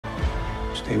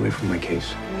Stay away from my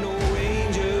case. No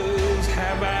angels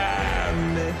have I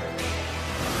met.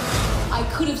 I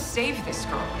could have saved this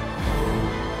girl.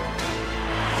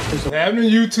 What's happening,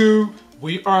 YouTube?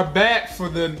 We are back for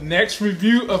the next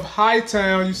review of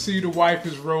Hightown. You see the wife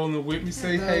is rolling with me.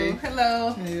 Say hey.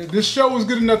 Hello. Yeah, this show was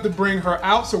good enough to bring her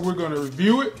out, so we're going to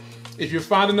review it. If you're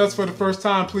finding us for the first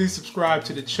time, please subscribe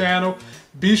to the channel.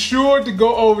 Be sure to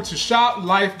go over to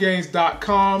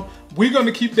shoplifegains.com. We're going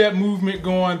to keep that movement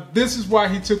going. This is why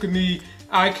he took a knee.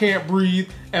 I can't breathe.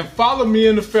 And follow me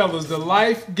and the fellas, the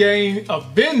Life Gain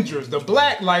Avengers, the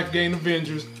Black Life Gain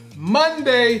Avengers,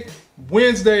 Monday,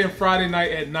 Wednesday, and Friday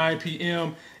night at 9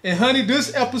 p.m. And honey,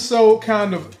 this episode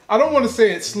kind of, I don't want to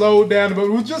say it slowed down, but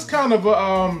it was just kind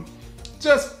of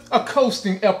just a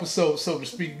coasting episode, so to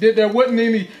speak. There wasn't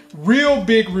any real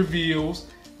big reveals,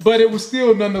 but it was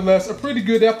still nonetheless a pretty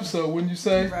good episode, wouldn't you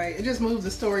say? Right, it just moves the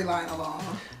storyline along.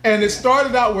 And it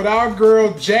started out with our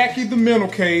girl, Jackie the mental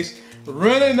case,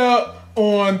 running up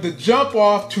on the jump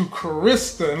off to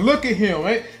Krista. And look at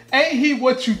him. Ain't he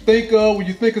what you think of when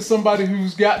you think of somebody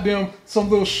who's got them some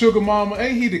little sugar mama?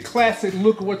 Ain't he the classic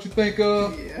look of what you think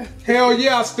of? Yeah. Hell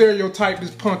yeah, I stereotyped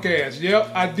this punk ass. Yep,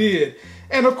 I did.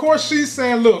 And of course she's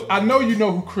saying, look, I know you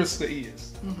know who Krista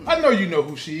is. I know you know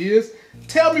who she is.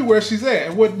 Tell me where she's at.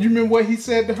 And what you remember what he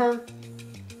said to her?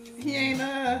 He ain't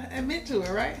admit to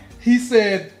it, right? He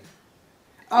said,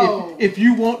 oh, if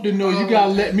you want to know, you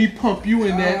gotta let me pump you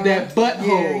in that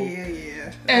butthole.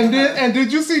 Yeah. And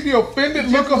did you see the offended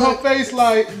look on her face,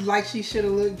 like she should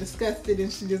have looked disgusted,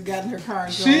 and she just got in her car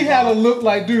and she had a look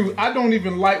like, dude, I don't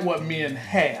even like what men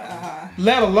have,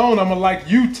 let alone I'm gonna like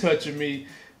you touching me.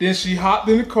 Then she hopped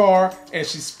in the car and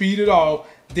she speeded off.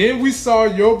 Then we saw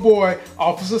your boy,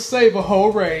 Officer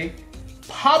Saberho Ray,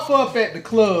 pop up at the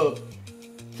club.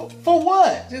 For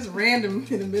what? Just random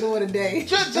in the middle of the day.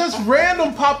 Just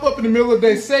random pop up in the middle of the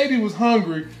day. Said he was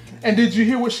hungry. And did you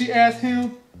hear what she asked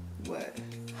him? What?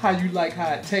 How you like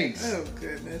how it tastes. Oh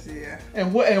goodness, yeah.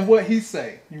 And what he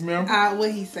say? You remember?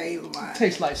 What he say, Lamont?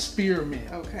 Tastes like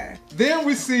spearmint. Okay. Then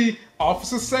we see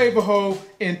Officer Saberho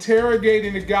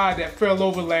interrogating the guy that fell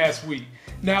over last week.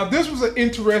 Now this was an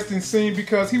interesting scene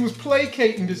because he was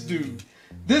placating this dude.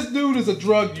 This dude is a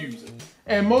drug user.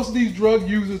 And most of these drug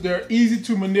users, they're easy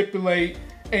to manipulate.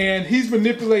 And he's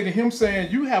manipulating him,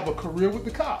 saying, you have a career with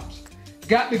the cops.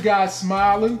 Got the guy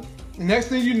smiling. Next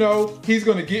thing you know, he's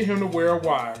going to get him to wear a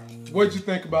wire. What'd you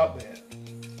think about that?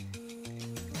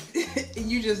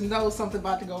 You just know something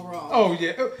about to go wrong. Oh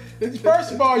yeah.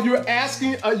 First of all, you're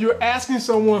asking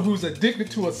someone who's addicted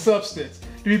to a substance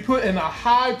to be put in a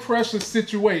high pressure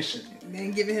situation.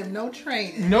 And giving him no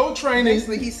training. No training.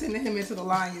 Basically, he's sending him into the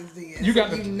lion's den. You got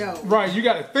to know. Right. You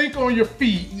got to think on your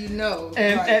feet. You know.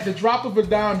 And right. at the drop of a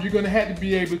dime, you're going to have to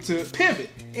be able to pivot.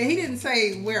 And he didn't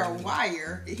say wear a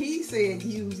wire. He said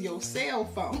use your cell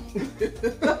phone.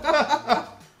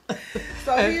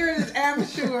 So here is this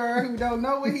amateur who don't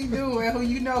know what he's doing, who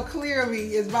you know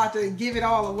clearly is about to give it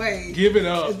all away. Give it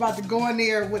up. Is about to go in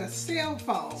there with a cell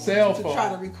phone. To try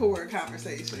to record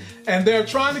conversation. And they're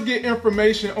trying to get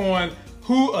information on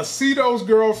who Osito's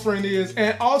girlfriend is,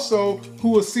 and also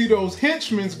who Osito's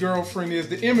henchman's girlfriend is,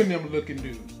 the Eminem looking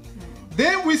dude.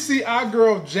 Then we see our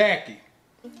girl Jackie.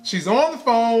 She's on the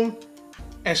phone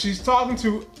and she's talking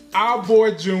to our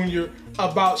boy Junior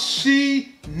about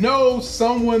she knows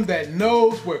someone that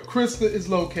knows where Krista is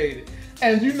located.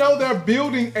 And you know they're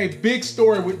building a big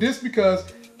story with this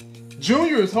because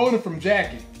Junior is holding from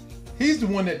Jackie. He's the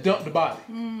one that dumped the body.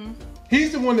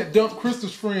 He's the one that dumped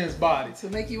Krista's friend's body. So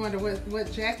make you wonder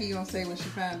what Jackie gonna say when she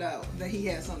found out that he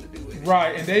had something to do with it.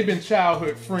 Right, and they've been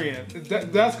childhood friends.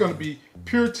 That's gonna be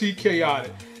pure T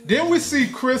chaotic. Then we see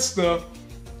Krista,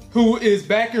 who is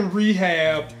back in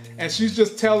rehab, and she's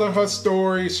just telling her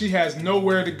story. She has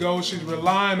nowhere to go. She's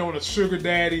relying on a sugar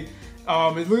daddy.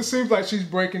 It seems like she's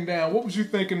breaking down. What was you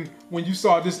thinking when you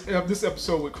saw this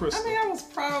episode with Krista? I mean, I was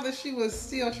proud that she was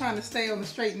still trying to stay on the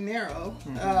straight and narrow.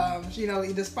 You know,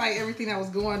 despite everything that was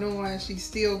going on, she's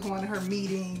still going to her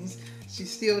meetings.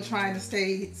 She's still trying to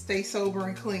stay sober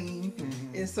and clean.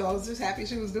 And so I was just happy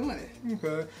she was doing it.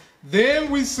 Okay. Then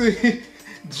we see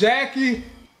Jackie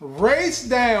race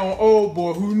down old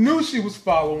boy who knew she was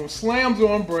following, slams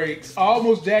on brakes,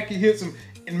 almost Jackie hits him.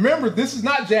 And remember, this is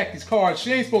not Jackie's car.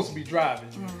 She ain't supposed to be driving.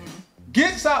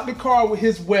 Gets out the car with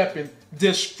his weapon,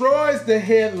 destroys the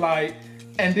headlight,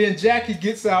 and then Jackie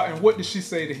gets out, and what did she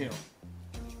say to him?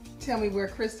 Tell me where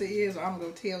Krista is or I'm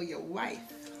going to tell your wife.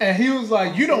 And he was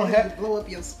like, you don't have to blow up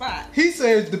your spot. He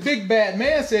said, the big bad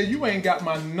man said, you ain't got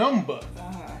my number.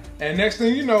 And next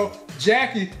thing you know,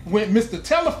 Jackie went Mr.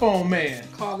 Telephone Man.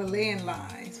 Calling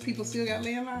landlines. People still got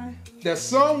landlines? There's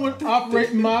someone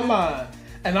operating my line.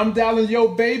 and I'm dialing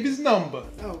your baby's number.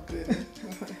 Oh, goodness.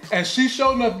 And she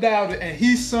sure enough dialed it, and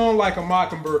he sung like a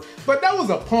mockingbird. But that was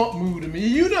a punk move to me.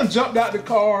 You done jumped out the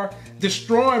car,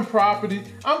 destroying property.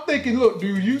 I'm thinking, look,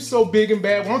 dude, you so big and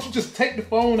bad, why don't you just take the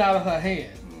phone out of her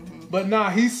hand? But nah,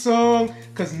 he sung,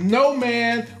 because no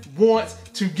man wants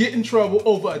to get in trouble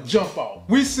over a jump off.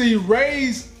 We see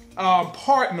Ray's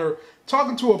partner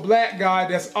talking to a black guy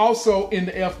that's also in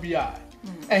the FBI.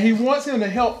 And he wants him to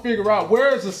help figure out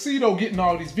where is Osito getting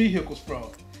all these vehicles from.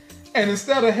 And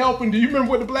instead of helping, do you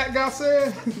remember what the black guy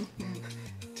said?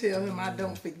 Tell him I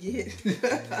don't forget.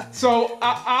 So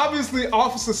obviously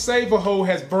Officer Saberho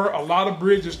has burnt a lot of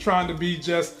bridges trying to be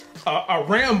just a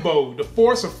Rambo, the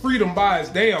force of freedom by his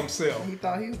damn self. He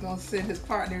thought he was going to send his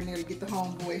partner in there to get the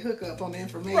homeboy hookup on the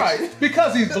information. Right,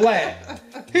 because he's black.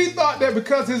 He thought that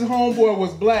because his homeboy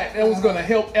was black, that was going to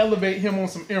help elevate him on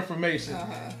some information.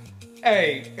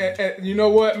 Hey, you know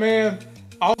what, man?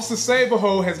 Officer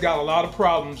Saberho has got a lot of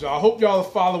problems, y'all. I hope y'all are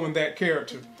following that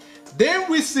character. Then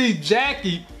we see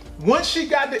Jackie, once she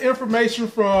got the information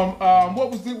from,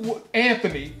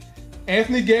 Anthony.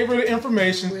 Anthony gave her the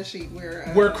information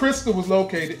where Krista was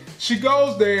located. She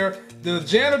goes there. The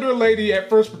janitor lady at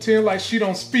first pretends like she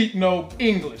don't speak no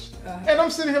English. And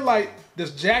I'm sitting here like,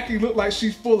 does Jackie look like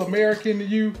she's full American to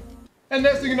you? And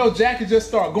next thing you know, Jackie just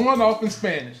started going off in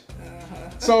Spanish.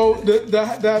 So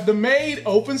the maid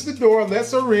opens the door,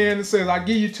 lets her in, and says, I'll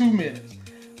give you 2 minutes.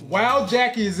 While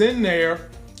Jackie is in there,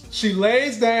 she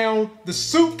lays down the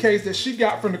suitcase that she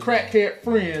got from the crackhead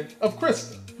friend of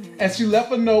Krista. And she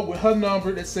left a note with her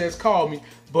number that says, call me.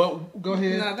 But go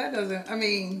ahead. No, that doesn't, I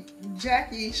mean,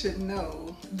 Jackie should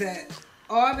know that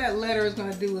all that letter is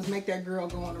going to do is make that girl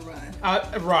go on a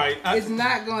run. It's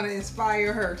not going to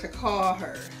inspire her to call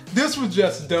her. This was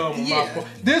just dumb on my part.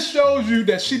 This shows you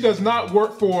that she does not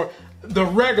work for the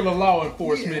regular law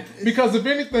enforcement. Because if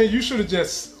anything, you should have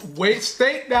just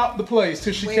staked out the place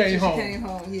till she came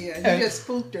home. You just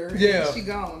spooked her. And she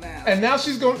gone now. And now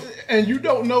she's going, and you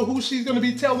don't know who she's going to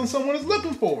be telling someone is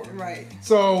looking for. Right.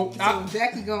 So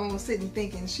Jackie going sitting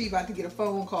thinking she about to get a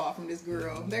phone call from this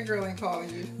girl. That girl ain't calling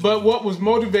you. But what was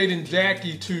motivating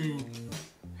Jackie to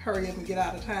hurry up and get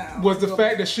out of town was the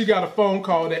fact that she got a phone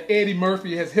call that Eddie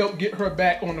Murphy has helped get her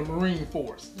back on the Marine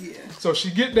Force. So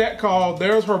she get that call.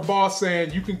 There's her boss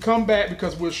saying, you can come back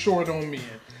because we're short on men.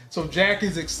 So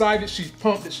Jackie's excited. She's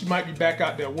pumped that she might be back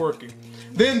out there working.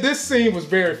 Then this scene was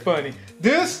very funny.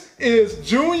 This is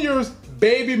Junior's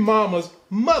baby mama's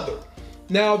mother.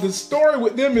 Now the story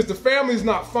with them is the family's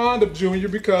not fond of Junior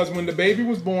because when the baby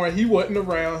was born, he wasn't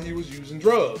around. He was using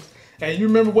drugs. And you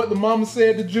remember what the mama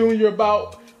said to Junior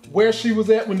about where she was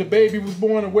at when the baby was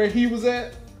born and where he was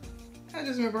at? I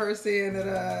just remember her saying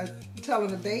that,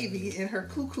 telling the baby in her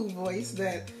cuckoo voice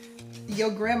that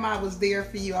your grandma was there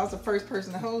for you. I was the first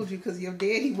person to hold you because your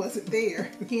daddy wasn't there.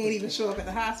 He ain't even show up at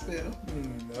the hospital.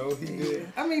 No, he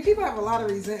did. I mean, people have a lot of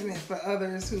resentment for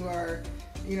others who are,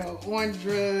 you know, on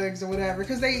drugs or whatever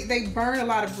because they burn a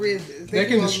lot of bridges. They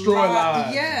can destroy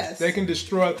lives. Yes. They can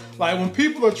destroy, like when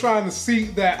people are trying to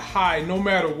seek that high, no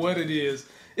matter what it is,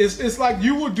 it's like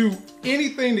you will do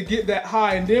anything to get that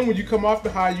high, and then when you come off the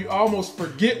high, you almost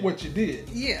forget what you did.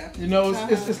 Yeah. You know,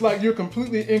 it's like you're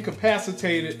completely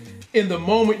incapacitated in the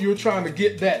moment you're trying to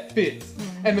get that fix.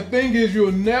 And the thing is,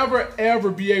 you'll never ever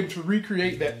be able to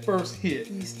recreate that first hit.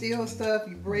 You steal stuff,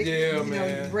 you break,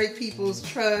 you break people's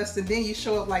trust, and then you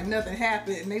show up like nothing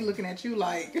happened, and they looking at you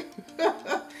like,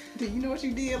 do you know what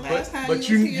you did last time? But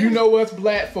you know us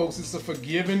black folks, it's a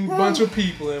forgiving bunch of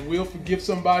people, and we'll forgive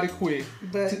somebody quick.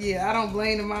 But yeah, I don't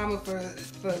blame the mama for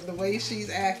the way she's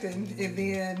acting, and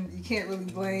then you can't really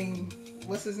blame,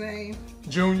 what's his name?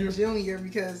 Junior,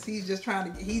 because he's just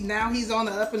trying to, he's on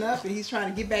the up and up, and he's trying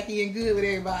to get back in good with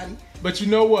everybody. But you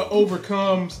know what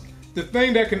overcomes, the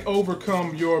thing that can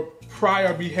overcome your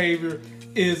prior behavior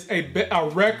is a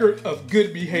record of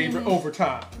good behavior over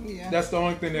time. Yeah. That's the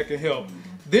only thing that can help.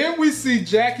 Then we see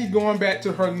Jackie going back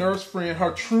to her nurse friend,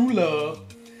 her true love.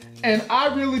 And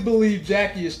I really believe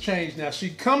Jackie has changed now. She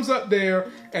comes up there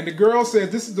and the girl says,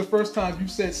 this is the first time you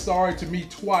said sorry to me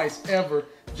twice ever.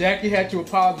 Jackie had to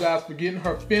apologize for getting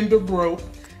her fender broke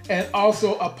and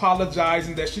also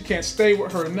apologizing that she can't stay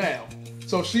with her now.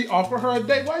 So she offered her a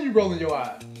date. Why are you rolling your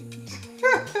eyes?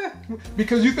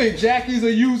 Because you think Jackie's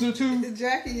a user too?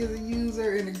 Jackie is a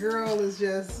user and the girl is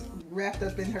just wrapped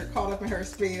up in her, caught up in her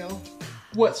spell.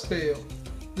 What spell?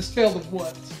 The spell of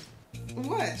what?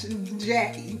 What?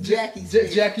 Jackie.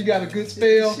 Jackie got a good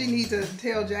spell. She needs to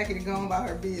tell Jackie to go on about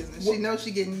her business. She knows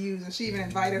she's getting used, and she even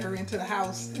invited her into the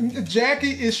house.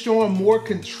 Jackie is showing more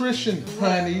contrition,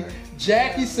 honey.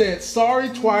 Jackie said sorry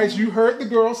twice. You heard the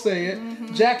girl say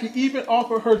it. Jackie even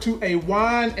offered her to a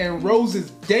wine and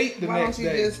roses date the next day.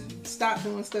 Why don't you just stop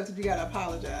doing stuff that you gotta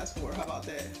apologize for? How about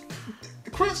that?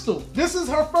 Crystal, this is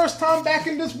her first time back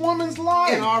in this woman's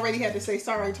life. And already had to say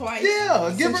sorry twice.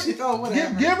 Yeah, give her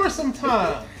some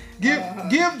time. Give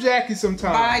Jackie some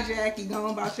time. Bye, Jackie. Go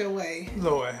on about your way.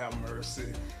 Lord have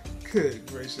mercy. Good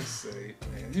gracious sake,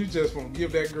 man. You just won't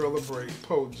give that girl a break.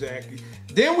 Poor Jackie.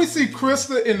 Then we see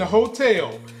Krista in the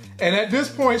hotel. And at this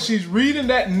point, she's reading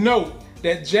that note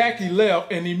that Jackie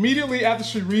left. And immediately after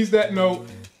she reads that note,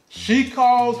 she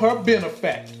calls her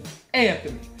benefactor,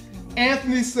 Anthony.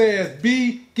 Anthony says,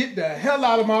 B, get the hell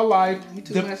out of my life. You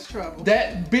too much trouble.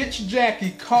 That bitch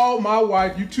Jackie called my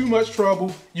wife. You too much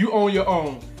trouble. You on your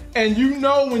own. And you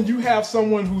know when you have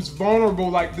someone who's vulnerable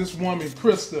like this woman,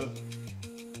 Krista,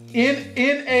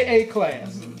 in AA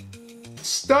class,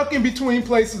 stuck in between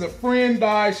places, a friend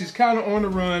dies, she's kind of on the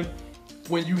run.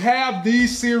 When you have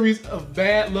these series of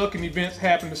bad luck and events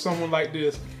happen to someone like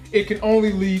this, it can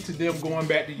only lead to them going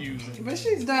back to using. But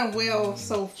she's done well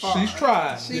so far. She's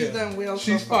tried. She's done well so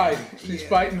She's far. fighting. She's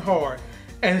fighting hard.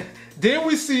 And then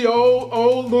we see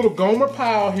old little Gomer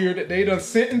Powell here that they done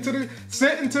sent into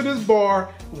this bar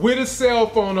with a cell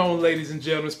phone on, ladies and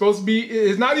gentlemen. It's supposed to be,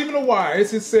 it's not even a wire,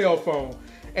 it's his cell phone.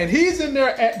 And he's in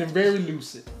there acting very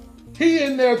lucid. He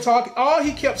in there talking, all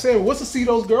he kept saying, what's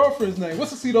Osito's girlfriend's name?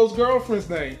 What's Osito's girlfriend's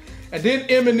name? And then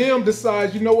Eminem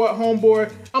decides, you know what,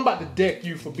 homeboy, I'm about to deck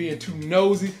you for being too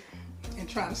nosy. And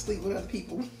trying to sleep with other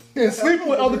people. And sleeping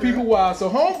with other people's wives. So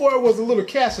homeboy was a little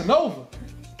Casanova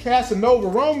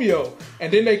Romeo.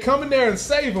 And then they come in there and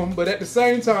save him, but at the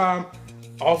same time,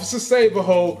 Officer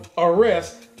Saberho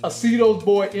arrests Osito's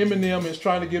boy Eminem, is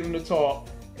trying to get him to talk.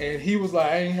 And he was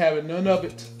like, I ain't having none of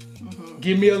it.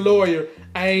 Give me a lawyer.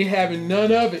 I ain't having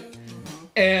none of it.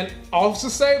 And Officer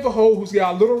Saberho, who's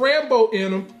got a little Rambo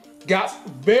in him, got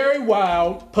very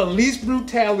wild, police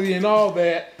brutality and all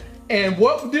that. And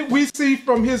what did we see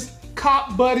from his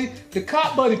cop buddy? The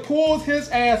cop buddy pulls his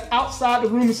ass outside the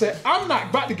room and said, I'm not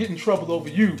about to get in trouble over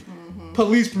you.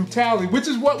 Police brutality, which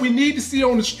is what we need to see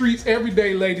on the streets every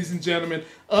day, ladies and gentlemen.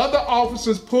 Other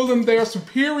officers pulling their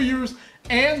superiors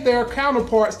and their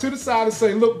counterparts to the side and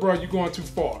say, look, bro, you're going too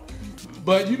far.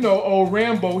 But you know, old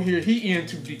Rambo here, he in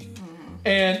too deep.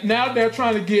 And now they're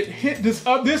trying to get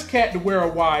this cat to wear a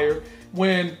wire.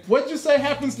 When, what'd you say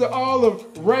happens to all of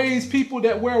Ray's people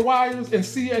that wear wires and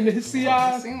his CIs?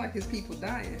 It seemed like his people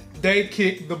dying. They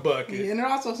kicked the bucket. Yeah, and it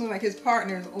also seems like his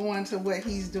partner's on to what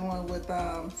he's doing with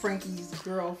Frankie's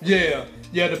girlfriend.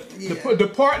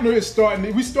 The partner is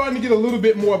we're starting to get a little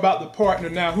bit more about the partner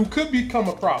now, who could become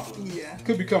a problem. Yeah.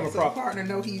 Could become a problem. The partner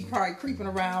know he's probably creeping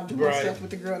around doing stuff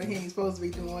with the girl that he ain't supposed to be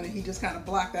doing, and he just kind of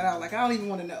blocked that out. Like, I don't even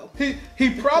want to know.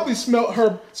 He probably smelt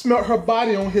her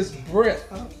body on his breath.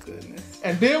 Oh, goodness.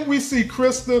 And then we see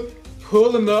Krista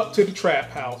pulling up to the trap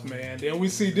house, man. Then we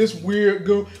see this weird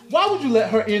girl. Why would you let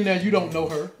her in there? You don't know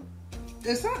her.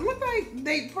 It looked like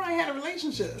they probably had a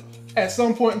relationship. At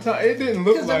some point in time, it didn't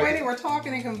look like. Because the way they were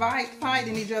talking and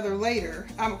confiding each other later,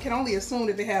 I can only assume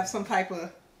that they have some type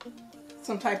of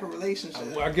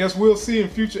relationship. Well, I guess we'll see in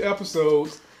future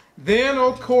episodes. Then,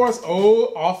 of course,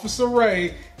 old Officer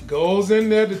Ray goes in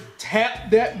there to tap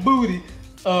that booty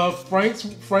of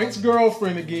Frank's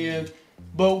girlfriend again.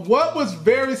 But what was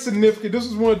very significant, this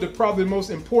was one of the probably most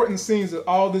important scenes of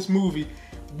all this movie,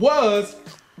 was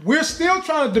we're still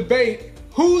trying to debate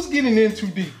who's getting in too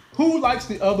deep, who likes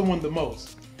the other one the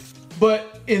most.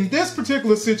 But in this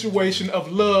particular situation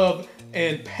of love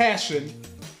and passion,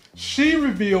 she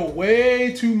revealed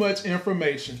way too much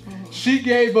information. She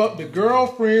gave up the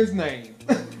girlfriend's name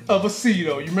of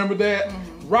Osito. You remember that?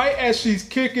 Right as she's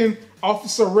kicking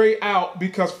Officer Ray out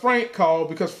because Frank called,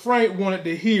 because Frank wanted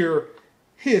to hear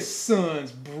his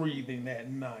son's breathing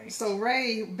that night. So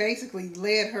Ray basically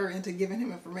led her into giving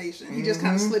him information. He just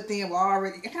kind of slipped in,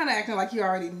 kind of acting like he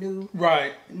already knew.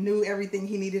 Right. Knew everything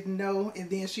he needed to know, and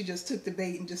then she just took the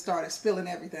bait and just started spilling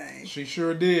everything. She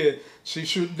sure did.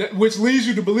 Which leads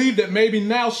you to believe that maybe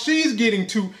now she's getting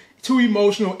too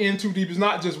emotional, in too deep. It's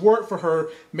not just work for her.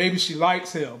 Maybe she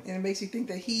likes him. And it makes you think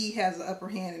that he has the upper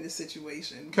hand in this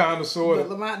situation. Kind of, sort of.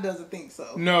 But Lamont doesn't think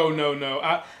so. No.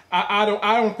 I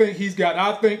don't think he's got.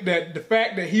 I think that the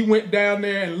fact that he went down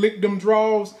there and licked them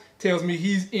draws tells me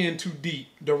he's in too deep,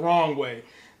 the wrong way.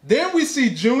 Then we see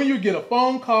Junior get a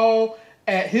phone call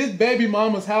at his baby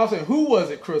mama's house, and who was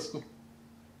it, Crystal?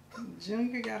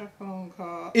 Junior got a phone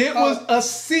call. It was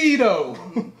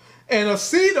Osito. And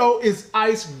Osito is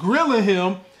ice grilling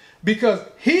him because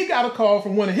he got a call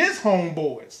from one of his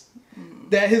homeboys.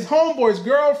 That his homeboy's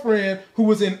girlfriend, who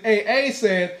was in AA,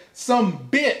 said some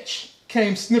bitch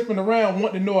came sniffing around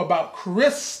wanting to know about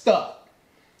Krista.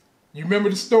 You remember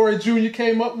the story Junior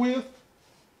came up with?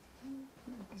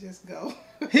 Just go.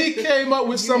 He came up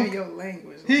with some. Your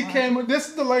language. He came up. This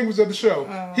is the language of the show.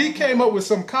 He came up with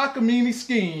some cockamamie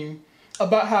scheme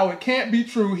about how it can't be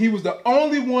true. He was the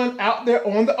only one out there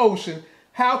on the ocean.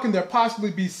 How can there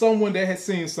possibly be someone that has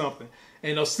seen something?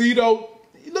 And Osito,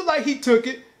 it looked like he took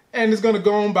it and is going to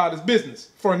go on about his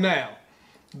business for now.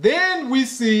 Then we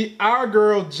see our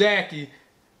girl Jackie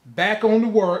back on the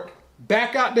work,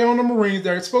 back out there on the Marines.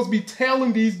 They're supposed to be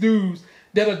telling these dudes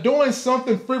that are doing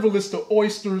something frivolous to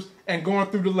oysters and going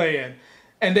through the land.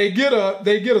 And they get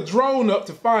a drone up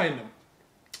to find them.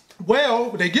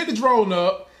 Well, they get the drone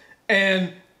up,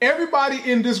 and everybody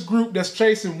in this group that's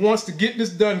chasing wants to get this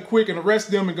done quick and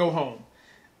arrest them and go home.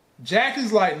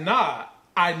 Jackie's like, nah,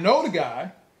 I know the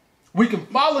guy. We can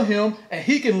follow him, and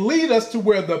he can lead us to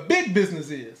where the big business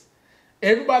is.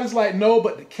 Everybody's like, no,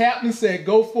 but the captain said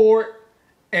go for it,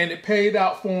 and it paid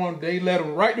out for them. They led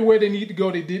them right to where they need to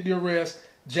go. They did the arrest.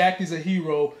 Jackie's a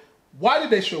hero. Why did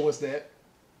they show us that?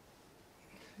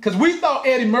 Because we thought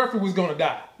Eddie Murphy was going to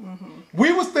die.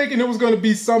 We was thinking it was going to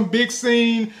be some big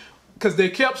scene because they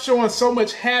kept showing so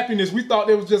much happiness. We thought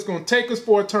they was just going to take us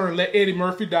for a turn, let Eddie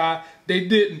Murphy die. They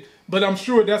didn't, but I'm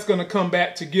sure that's going to come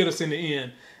back to get us in the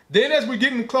end. Then as we're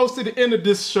getting close to the end of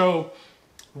this show,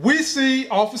 we see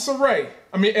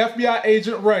FBI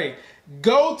agent Ray,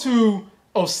 go to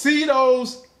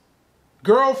Osito's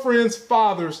girlfriend's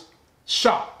father's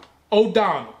shop,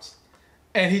 O'Donnell's.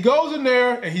 And he goes in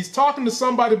there and he's talking to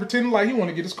somebody pretending like he want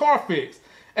to get his car fixed.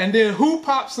 And then who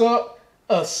pops up?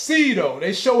 Osito.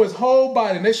 They show his whole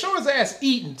body and they show his ass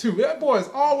eating too. That boy is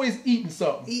always eating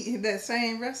something. Eating that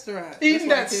same restaurant. Eating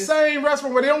that same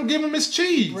restaurant where they don't give him his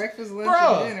cheese. Breakfast, lunch,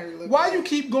 and dinner. Why you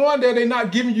keep going there? They're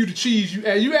not giving you the cheese.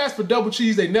 You ask for double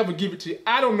cheese, they never give it to you.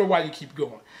 I don't know why you keep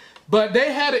going. But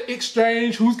they had an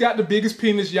exchange. Who's got the biggest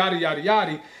penis? Yada, yada,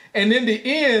 yada. And in the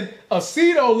end,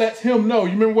 Osito lets him know.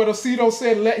 You remember what Osito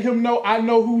said? Let him know I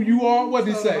know who you are. What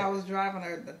did he say? I was driving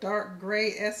a dark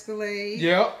gray Escalade.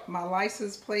 Yep. My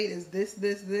license plate is this,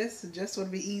 just so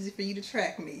it'd be easy for you to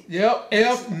track me. Yep.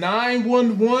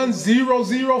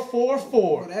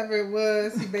 F9110044. Whatever it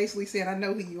was, he basically said, I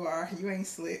know who you are. You ain't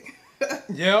slick.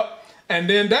 Yep. And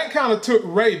then that kind of took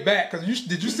Ray back. Because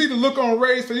did you see the look on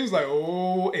Ray's face? He was like,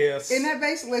 oh, yes. And that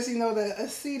basically lets you know that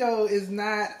Osito is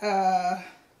not...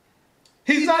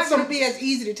 He's not going to be as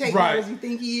easy to take as you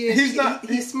think he is.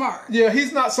 He's smart. Yeah,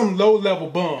 he's not some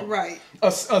low-level bum. Right.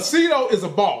 Osito is a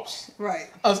boss. Right.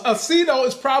 Osito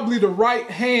is probably the right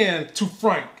hand to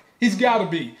Frank. He's got to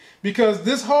be. Because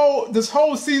this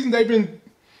whole season they've been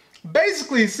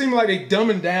basically seeming like they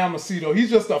dumbing down Osito. He's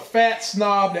just a fat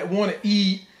snob that want to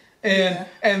eat. And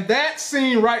that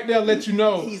scene right there lets you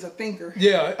know. He's a thinker.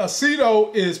 Yeah,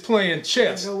 Osito is playing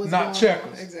chess, not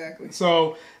checkers. Exactly.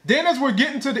 So then as we're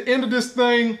getting to the end of this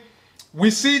thing,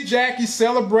 we see Jackie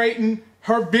celebrating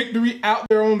her victory out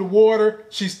there on the water.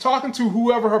 She's talking to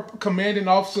whoever her commanding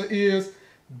officer is,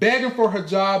 begging for her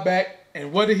job back.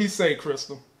 And what did he say,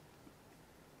 Crystal?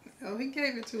 Oh, he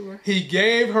gave it to her. He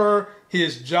gave her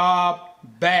his job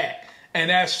back.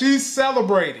 And as she's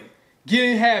celebrating,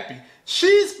 getting happy,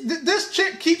 this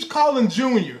chick keeps calling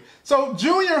Junior. So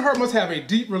Junior and her must have a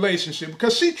deep relationship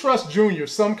because she trusts Junior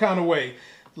some kind of way.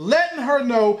 Letting her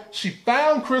know she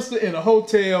found Krista in a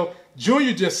hotel.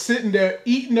 Junior just sitting there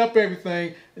eating up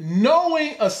everything,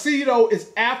 knowing Osito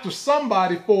is after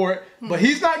somebody for it, but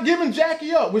he's not giving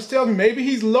Jackie up, which tells me maybe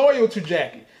he's loyal to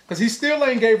Jackie because he still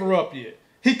ain't gave her up yet.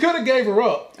 He could have gave her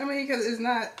up. I mean, because it's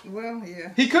not, well,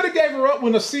 yeah. He could have gave her up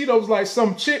when Osito was like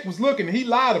some chick was looking. He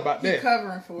lied about that. He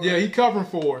covering for her. Yeah, he covering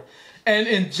for her. And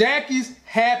in Jackie's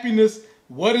happiness,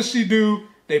 what does she do?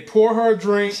 They pour her a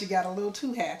drink. She got a little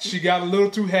too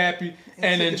happy.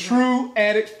 And in true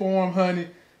addict form, honey,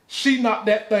 she knocked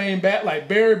that thing back like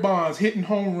Barry Bonds hitting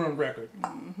home run record.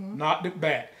 Knocked it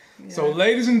back. Yeah. So,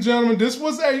 ladies and gentlemen, this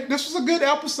was a good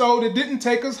episode. It didn't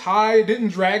take us high, it didn't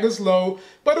drag us low,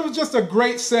 but it was just a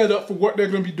great setup for what they're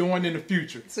going to be doing in the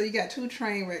future. So you got two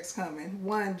train wrecks coming.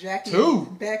 One, Jackie. Two.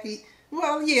 And Becky.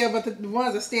 Well, yeah, but the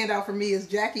ones that stand out for me is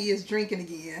Jackie is drinking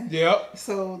again. Yep.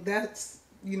 So that's,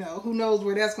 who knows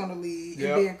where that's going to lead.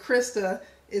 Yep. And then Krista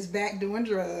is back doing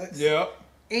drugs. Yep.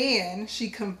 And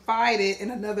she confided in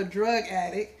another drug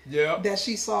addict that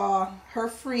she saw her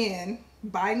friend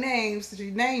by name, so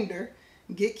she named her,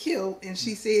 get killed, and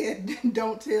she said,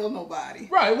 "Don't tell nobody."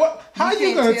 Right. What? How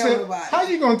you gonna tell? Nobody. How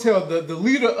you gonna tell the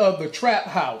leader of the trap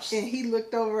house? And he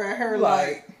looked over at her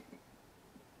like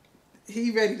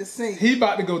he ready to sing. He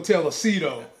about to go tell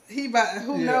Osito. He about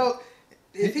who knows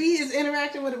if he is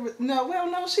interacting with it.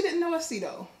 No, she didn't know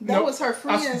Osito. That was her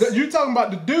friends. You talking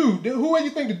about the dude? Who do you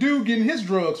think the dude getting his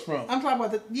drugs from? I'm talking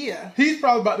about He's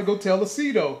probably about to go tell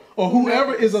Osito or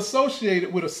whoever is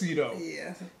associated with Osito.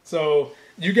 Yeah. So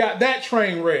you got that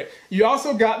train wreck. You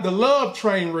also got the love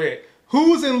train wreck.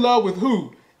 Who's in love with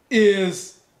who?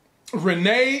 Is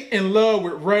Renee in love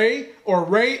with Ray, or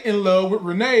Ray in love with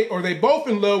Renee, or they both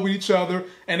in love with each other,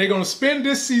 and they're going to spend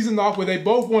this season off where they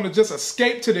both want to just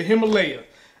escape to the Himalaya.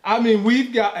 I mean,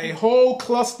 we've got a whole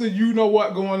cluster, you know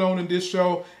what, going on in this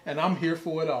show, and I'm here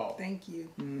for it all. Thank you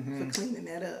for cleaning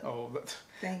that up. Oh,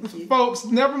 thank you. Folks,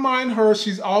 never mind her.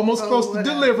 She's almost close to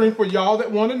delivering for y'all that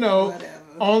want to know. Whatever.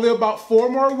 Only about 4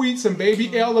 more weeks, and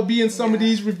baby L will be in some of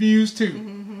these reviews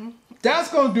too. That's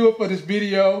going to do it for this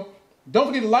video. Don't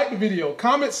forget to like the video,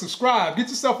 comment, subscribe, get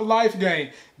yourself a life game.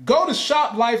 Go to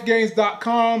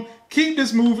shoplifegames.com. Keep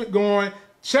this movement going.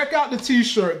 Check out the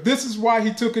t-shirt. This is why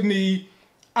he took a knee.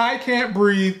 I can't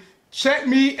breathe. Check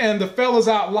me and the fellas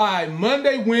out live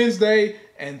Monday, Wednesday,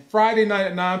 and Friday night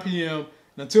at 9 p.m.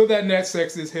 And until that next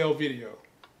Sex is Hell video.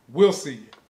 We'll see you.